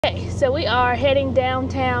So we are heading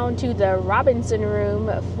downtown to the Robinson Room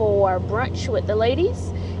for brunch with the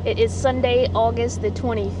ladies. It is Sunday, August the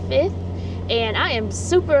 25th, and I am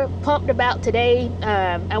super pumped about today.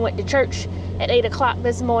 I went to church at 8 o'clock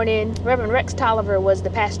this morning. Reverend Tolliver was the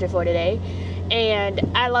pastor for today, and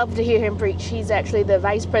I love to hear him preach. He's actually the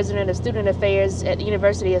vice president of student affairs at the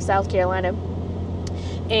University of South Carolina,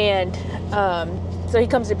 and so he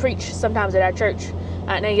comes to preach sometimes at our church,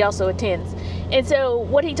 and he also attends. And so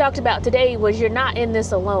what he talked about today was you're not in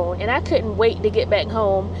this alone. And I couldn't wait to get back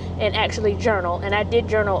home and actually journal. And I did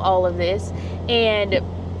journal all of this. And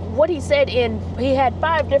what he said he had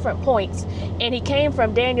 5 different points. And he came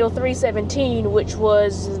from Daniel 3:17, which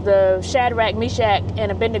was the Shadrach, Meshach,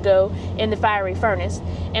 and Abednego in the fiery furnace.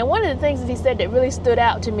 And one of the things that he said that really stood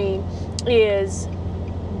out to me is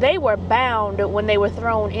they were bound when they were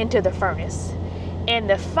thrown into the furnace. And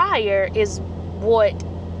the fire is what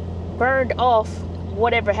burned off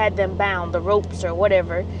whatever had them bound, the ropes or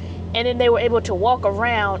whatever, and then they were able to walk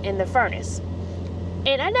around in the furnace.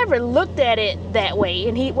 And I never looked at it that way.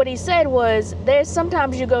 And what he said was, there's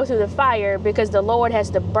sometimes you go through the fire because the Lord has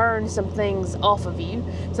to burn some things off of you,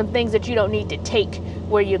 some things that you don't need to take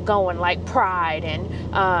where you're going, like pride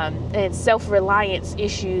and self-reliance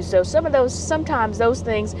issues. So sometimes those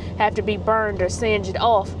things have to be burned or singed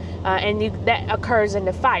off, and that occurs in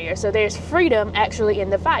the fire. So there's freedom actually in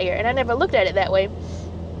the fire. And I never looked at it that way.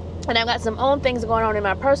 And I've got some own things going on in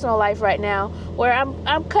my personal life right now where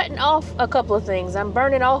I'm cutting off a couple of things. I'm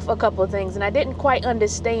burning off a couple of things. And I didn't quite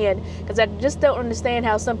understand, because I just don't understand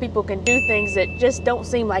how some people can do things that just don't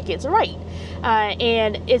seem like it's right.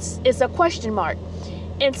 And it's a question mark.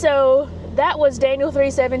 And so that was Daniel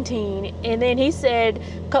 3:17. And then he said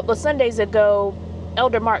a couple of Sundays ago,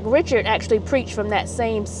 Elder Mark Richard actually preached from that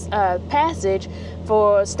same passage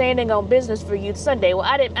for Standing on Business for Youth Sunday. Well,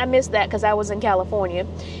 I missed that because I was in California.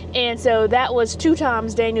 And so that was 2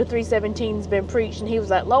 times Daniel 3:17's been preached. And he was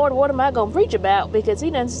like, Lord, what am I going to preach about? Because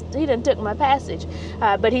he done took my passage.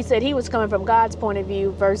 But he said he was coming from God's point of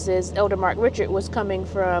view versus Elder Mark Richard was coming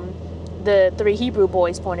from the 3 Hebrew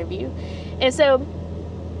boys' point of view. And so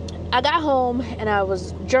I got home and I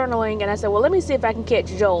was journaling, and I said, well, let me see if I can catch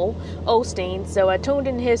Joel Osteen. So I tuned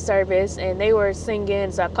in his service and they were singing,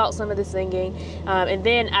 so I caught some of the singing. And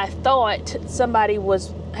then I thought he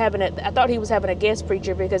was having a guest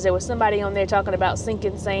preacher, because there was somebody on there talking about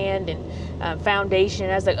sinking sand and foundation.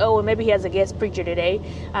 I was like, oh, well, maybe he has a guest preacher today.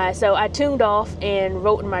 So I tuned off and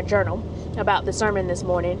wrote in my journal about the sermon this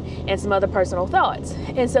morning and some other personal thoughts.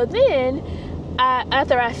 And so then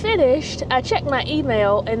after I finished, I checked my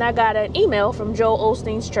email, and I got an email from Joel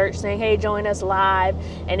Osteen's church saying, hey, join us live.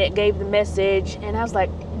 And it gave the message. And I was like,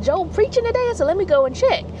 Joel preaching today? So let me go and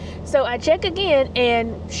check. So I check again,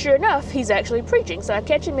 and sure enough, he's actually preaching. So I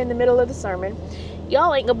catch him in the middle of the sermon.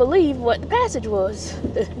 Y'all ain't gonna believe what the passage was.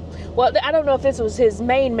 Well, I don't know if this was his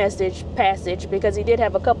main passage, because he did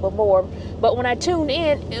have a couple more. But when I tuned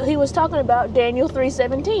in, he was talking about Daniel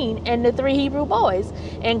 3:17 and the 3 Hebrew boys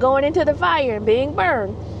and going into the fire and being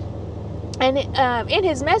burned. And in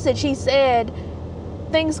his message, he said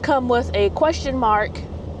things come with a question mark,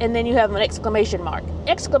 and then you have an exclamation mark.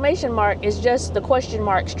 Exclamation mark is just the question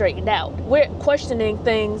mark straightened out. We're questioning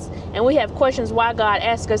things, and we have questions why God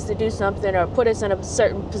asked us to do something or put us in a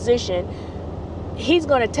certain position. He's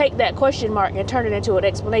going to take that question mark and turn it into an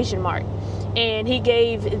exclamation mark. And he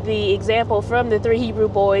gave the example from the 3 Hebrew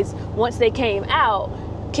boys. Once they came out,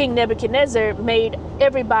 King Nebuchadnezzar made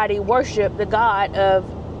everybody worship the God of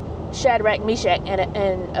Shadrach, Meshach,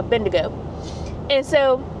 and Abednego. And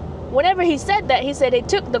so whenever he said that, he said they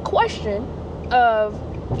took the question of,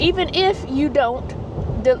 even if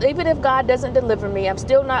God doesn't deliver me, I'm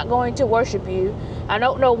still not going to worship you. I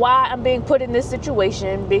don't know why I'm being put in this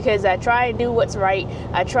situation, because I try and do what's right.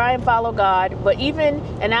 I try and follow God,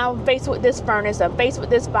 and now I'm faced with this furnace, I'm faced with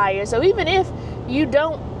this fire. So even if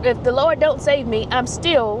the Lord don't save me, I'm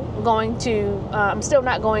still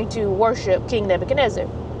not going to worship King Nebuchadnezzar.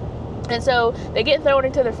 And so they get thrown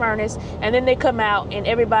into the furnace, and then they come out, and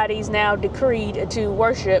everybody's now decreed to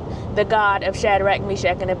worship the God of Shadrach,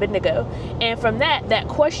 Meshach, and Abednego. And from that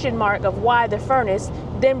question mark of why the furnace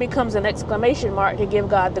then becomes an exclamation mark to give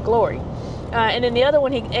God the glory. And then the other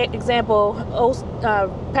example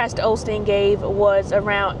Pastor Osteen gave was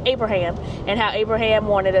around Abraham, and how Abraham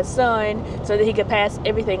wanted a son so that he could pass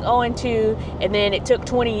everything on to, and then it took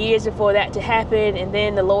 20 years before that to happen, and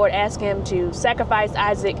then the Lord asked him to sacrifice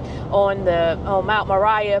Isaac on Mount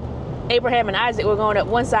Moriah. Abraham and Isaac were going up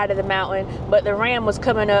one side of the mountain, but the ram was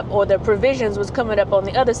coming up, or the provisions was coming up on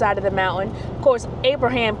the other side of the mountain. Of course,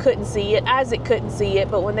 Abraham couldn't see it, Isaac couldn't see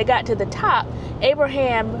it, but when they got to the top,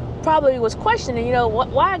 Abraham probably was questioning, you know,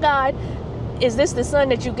 why, God, is this the son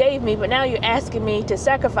that you gave me, but now you're asking me to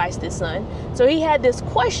sacrifice this son? So he had this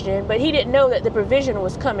question, but he didn't know that the provision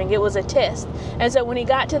was coming. It was a test. And so when he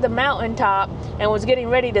got to the mountaintop and was getting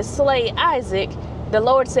ready to slay Isaac, the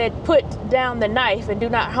Lord said, put down the knife and do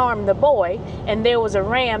not harm the boy. And there was a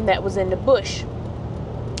ram that was in the bush.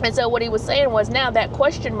 And so what he was saying was, now that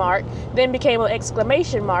question mark then became an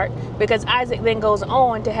exclamation mark, because Isaac then goes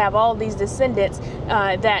on to have all these descendants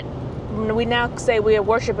that we now say we are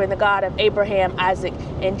worshiping the God of Abraham, Isaac,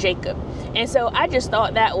 and Jacob. And so I just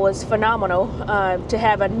thought that was phenomenal to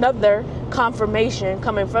have another confirmation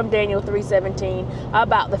coming from Daniel 3:17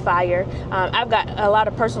 about the fire. I've got a lot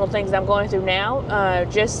of personal things I'm going through now,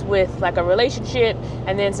 just with like a relationship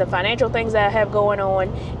and then some financial things that I have going on.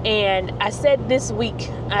 And I said this week,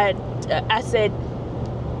 I said,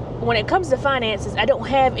 when it comes to finances, I don't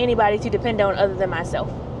have anybody to depend on other than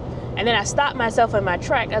myself. And then I stopped myself in my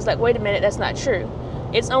track. I was like, wait a minute, that's not true.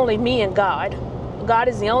 It's only me and God. God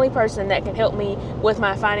is the only person that can help me with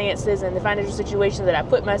my finances and the financial situation that I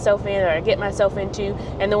put myself in or I get myself into,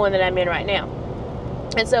 and the one that I'm in right now.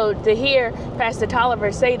 And so to hear Pastor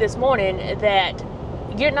Tolliver say this morning that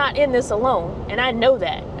you're not in this alone, and I know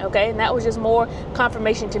that, okay? And that was just more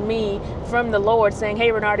confirmation to me from the Lord saying, hey,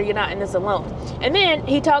 Renardo, you're not in this alone. And then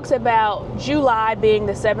he talks about July being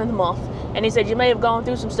the 7th month. And he said, you may have gone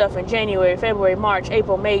through some stuff in January, February, March,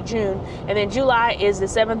 April, May, June. And then July is the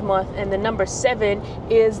 7th month, and the number 7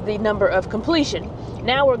 is the number of completion.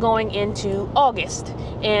 Now we're going into August.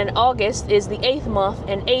 And August is the 8th month,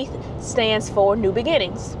 and 8th stands for new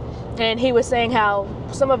beginnings. And he was saying how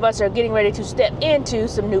some of us are getting ready to step into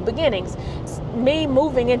some new beginnings. Me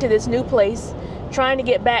moving into this new place, trying to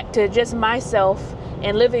get back to just myself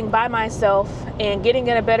and living by myself and getting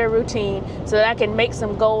in a better routine so that I can make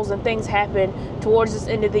some goals and things happen towards this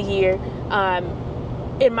end of the year,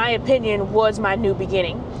 in my opinion, was my new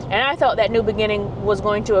beginning. And I thought that new beginning was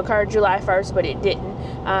going to occur July 1st, but it didn't.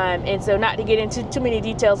 And so not to get into too many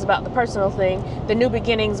details about the personal thing, the new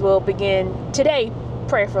beginnings will begin today,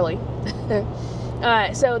 prayerfully.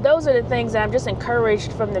 So those are the things that I'm just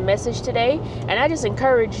encouraged from the message today. And I just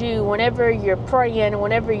encourage you, whenever you're praying,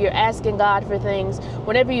 whenever you're asking God for things,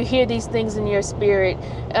 whenever you hear these things in your spirit,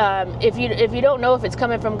 if you don't know if it's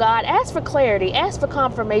coming from God, ask for clarity, ask for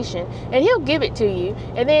confirmation, and he'll give it to you.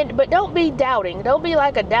 And then, but don't be doubting. Don't be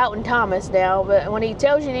like a doubting Thomas now. But when he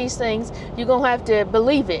tells you these things, you're going to have to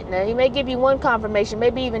believe it. Now, he may give you one confirmation,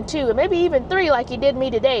 maybe even two, and maybe even three, like he did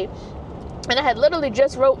me today. And I had literally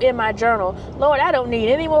just wrote in my journal, Lord, I don't need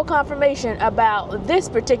any more confirmation about this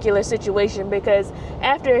particular situation, because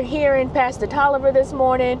after hearing Pastor Tolliver this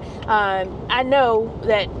morning, I know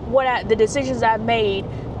that the decisions I made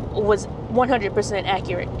was 100%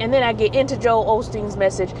 accurate. And then I get into Joel Osteen's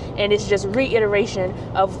message, and it's just reiteration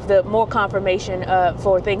of the more confirmation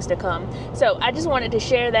for things to come. So I just wanted to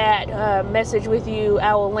share that message with you.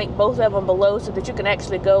 I will link both of them below so that you can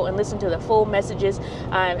actually go and listen to the full messages,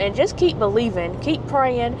 and just keep believing, keep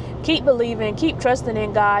praying, keep believing, keep trusting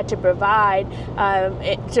in God to provide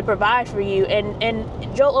for you.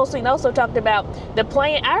 And Joel Osteen also talked about the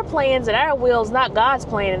plan, our plans and our wills, not God's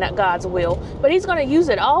plan and not God's will, but he's going to use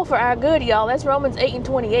it all for our good, y'all. That's Romans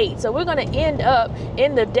 8:28. So we're going to end up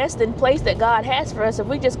in the destined place that God has for us if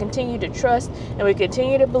we just continue to trust, and we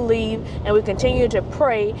continue to believe, and we continue to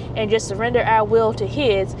pray, and just surrender our will to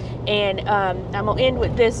his. And I'm going to end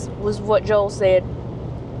with this, was what Joel said.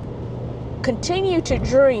 Continue to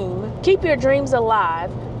dream. Keep your dreams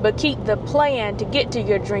alive, but keep the plan to get to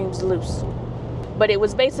your dreams loose. But it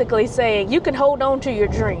was basically saying you can hold on to your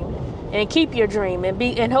dream and keep your dream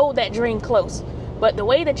and hold that dream close. But the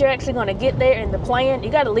way that you're actually going to get there and the plan,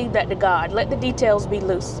 you got to leave that to God. Let the details be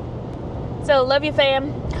loose. So love you,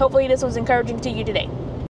 fam. Hopefully this was encouraging to you today.